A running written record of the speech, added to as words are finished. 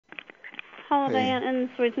Holiday Hey. and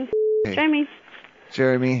sweets and Hey. Jamie.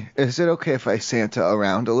 Jeremy, is it okay if I Santa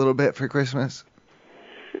around a little bit for Christmas?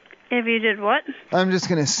 If you did what? I'm just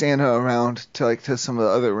gonna Santa around to some of the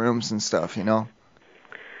other rooms and stuff, you know?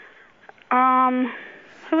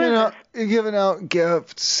 Who is this? You're giving out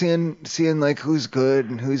gifts, seeing like who's good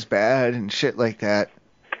and who's bad and shit like that.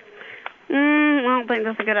 I don't think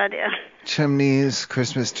that's a good idea. Chimneys,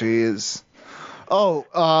 Christmas trees. Oh,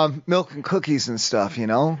 milk and cookies and stuff, you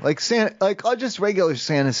know? Like Santa, like just regular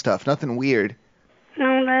Santa stuff, nothing weird.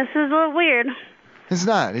 This is a little weird. It's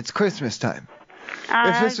not. It's Christmas time.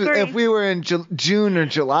 I agree. If we were in June or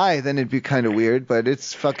July, then it'd be kind of weird. But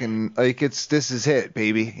it's fucking like this is it,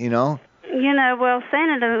 baby. You know. You know, well,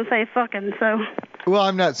 Santa doesn't say fucking, so. Well,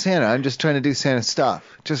 I'm not Santa. I'm just trying to do Santa stuff,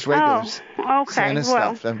 just regular okay. Santa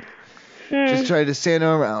stuff. I'm just trying to Santa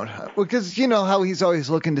around, because you know how he's always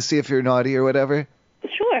looking to see if you're naughty or whatever.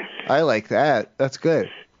 Sure. I like that. That's good.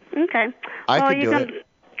 Okay. I could you do can it.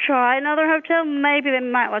 Try another hotel. Maybe they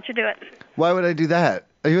might let you do it. Why would I do that?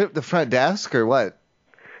 Are you at the front desk or what?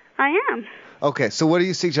 I am. Okay, so what are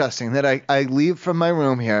you suggesting? That I leave from my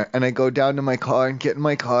room here and I go down to my car and get in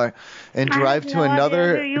my car and drive to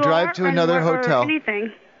another hotel. Or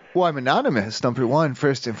anything. Well, I'm anonymous, number one,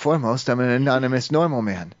 first and foremost. I'm an anonymous normal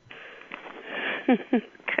man.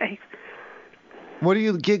 Okay. What are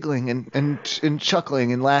you giggling and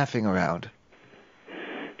chuckling and laughing around?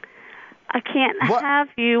 I can't have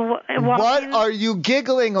you. What are you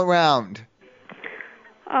giggling around?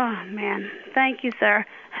 Oh, man. Thank you, sir.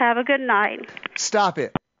 Have a good night. Stop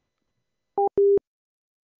it.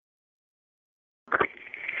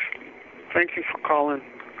 Thank you for calling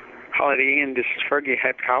Holiday Inn. This is Fergie.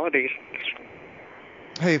 Happy holidays.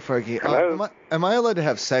 Hey, Fergie. Hello? Am I allowed to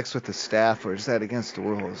have sex with the staff, or is that against the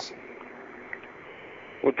rules?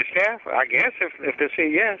 With the staff? I guess if they say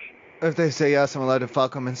yes. If they say yes, I'm allowed to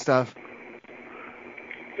fuck them and stuff?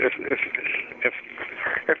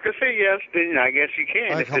 If they say yes, then I guess you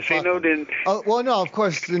can. If they say no, then... Oh, well, no, of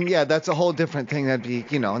course, then, yeah, that's a whole different thing. That'd be,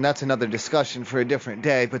 and that's another discussion for a different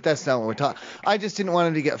day, but that's not what we're talking... I just didn't want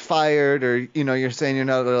him to get fired, or, you're saying you're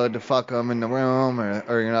not allowed to fuck them in the room,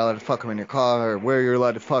 or you're not allowed to fuck them in your car, or where you're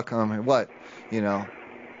allowed to fuck them, or what, Yeah,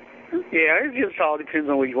 it just all depends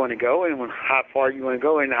on where you want to go, and how far you want to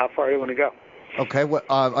go, and how far you want to go. Okay,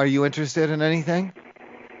 are you interested in anything?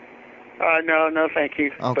 No, thank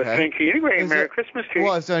you. Okay. But thank you anyway. Merry Christmas to you.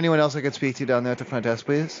 Well, is there anyone else I could speak to down there at the front desk,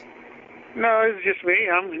 please? No, it's just me.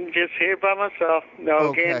 I'm just here by myself. No,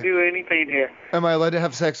 Okay. Can't do anything here. Am I allowed to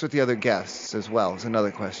have sex with the other guests as well? Is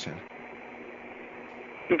another question.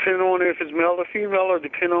 Depending on if it's male or female, or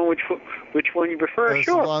depending on which one you prefer, As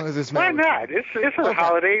sure. long as it's male. Why not? It's a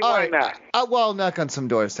holiday. All Why right. not? Well, I'll knock on some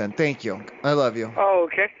doors then. Thank you. I love you. Oh,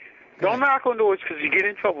 okay. Don't knock on doors because you get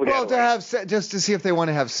in trouble Well, that way. just to see if they want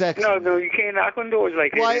to have sex. No, you can't knock on doors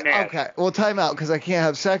like that. Why? and ask. Okay. Well, time out, because I can't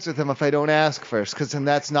have sex with them if I don't ask first, because then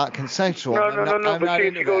that's not consensual. No. I'm not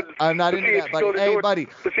into that. I'm not into that, buddy. Hey, buddy.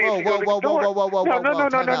 Whoa.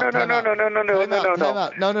 Time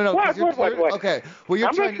out. No. What? Okay. Well, you're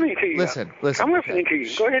I'm trying listening to you. Listen. I'm listening to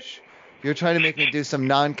you. Go ahead. You're trying to make me do some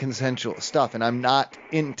non-consensual stuff, and I'm not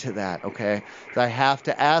into that, okay? I have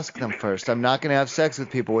to ask them first. I'm not going to have sex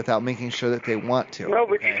with people without making sure that they want to. No,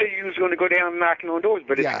 but you said you was going to go down knocking on doors.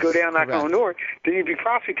 But if you go down knocking on doors, then you'd be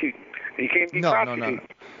prostituting. You can't be prostituting.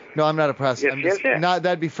 No, I'm not a prostitute. Yes.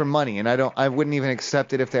 That'd be for money, and I wouldn't even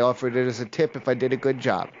accept it if they offered it as a tip if I did a good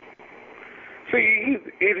job. So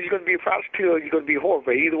either you're going to be a prostitute or you're going to be a whore,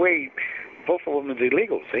 but either way, both of them is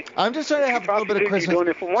illegal, see? I'm just trying to have a little bit of Christmas. You're doing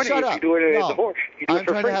it for money. Shut if up. you do it as a whore, you do I'm it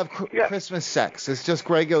for trying free. to have Christmas sex. It's just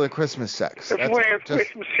regular Christmas sex. If you want to have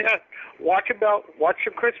Christmas sex, watch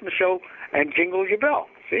your Christmas show and jingle your bell.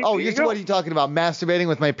 See? Oh, what are you talking about? Masturbating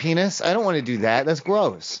with my penis? I don't want to do that. That's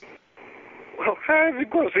gross. Well, how is it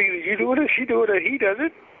gross? Either you do it or she do it or he does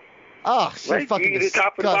it. Oh, she's right? fucking Either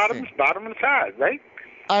disgusting. top and bottom and side, right?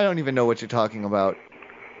 I don't even know what you're talking about.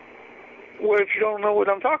 Well, if you don't know what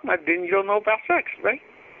I'm talking about, then you don't know about sex, right?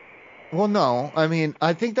 Well, no. I mean,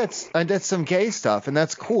 I think that's some gay stuff, and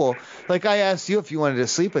that's cool. Like, I asked you if you wanted to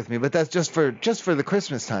sleep with me, but that's just for the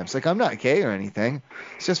Christmas times. Like, I'm not gay or anything.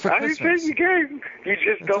 It's just for Christmas. I didn't say you're gay. You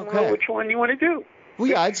just don't know which one you want to do. Well,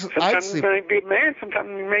 yeah, I'd sometimes sleep. you may be a man, sometimes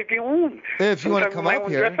you may be a woman. If you want to come up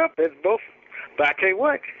here. Dress up. It's both. But I tell you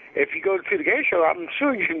what, if you go to the gay show, I'm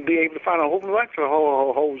sure you can be able to find a whole bunch of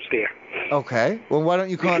hoes there. Okay. Well, why don't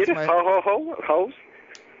you call it to my... Hoes?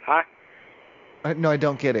 Huh? No, I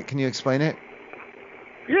don't get it. Can you explain it?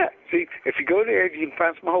 Yeah. See, if you go there, you can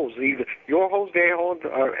find some holes. Either your holes, their holes,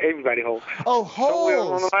 or everybody holes. Oh, Somewhere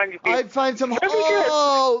along holes. the line, I'd find some. Very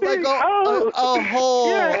Oh, good. like Holes. a hole.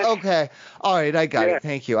 Yeah. Okay. All right, I got Yeah. it.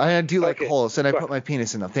 Thank you. I do like Okay. holes, and I Bye. put my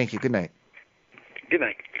penis in them. Thank you. Good night. Good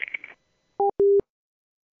night.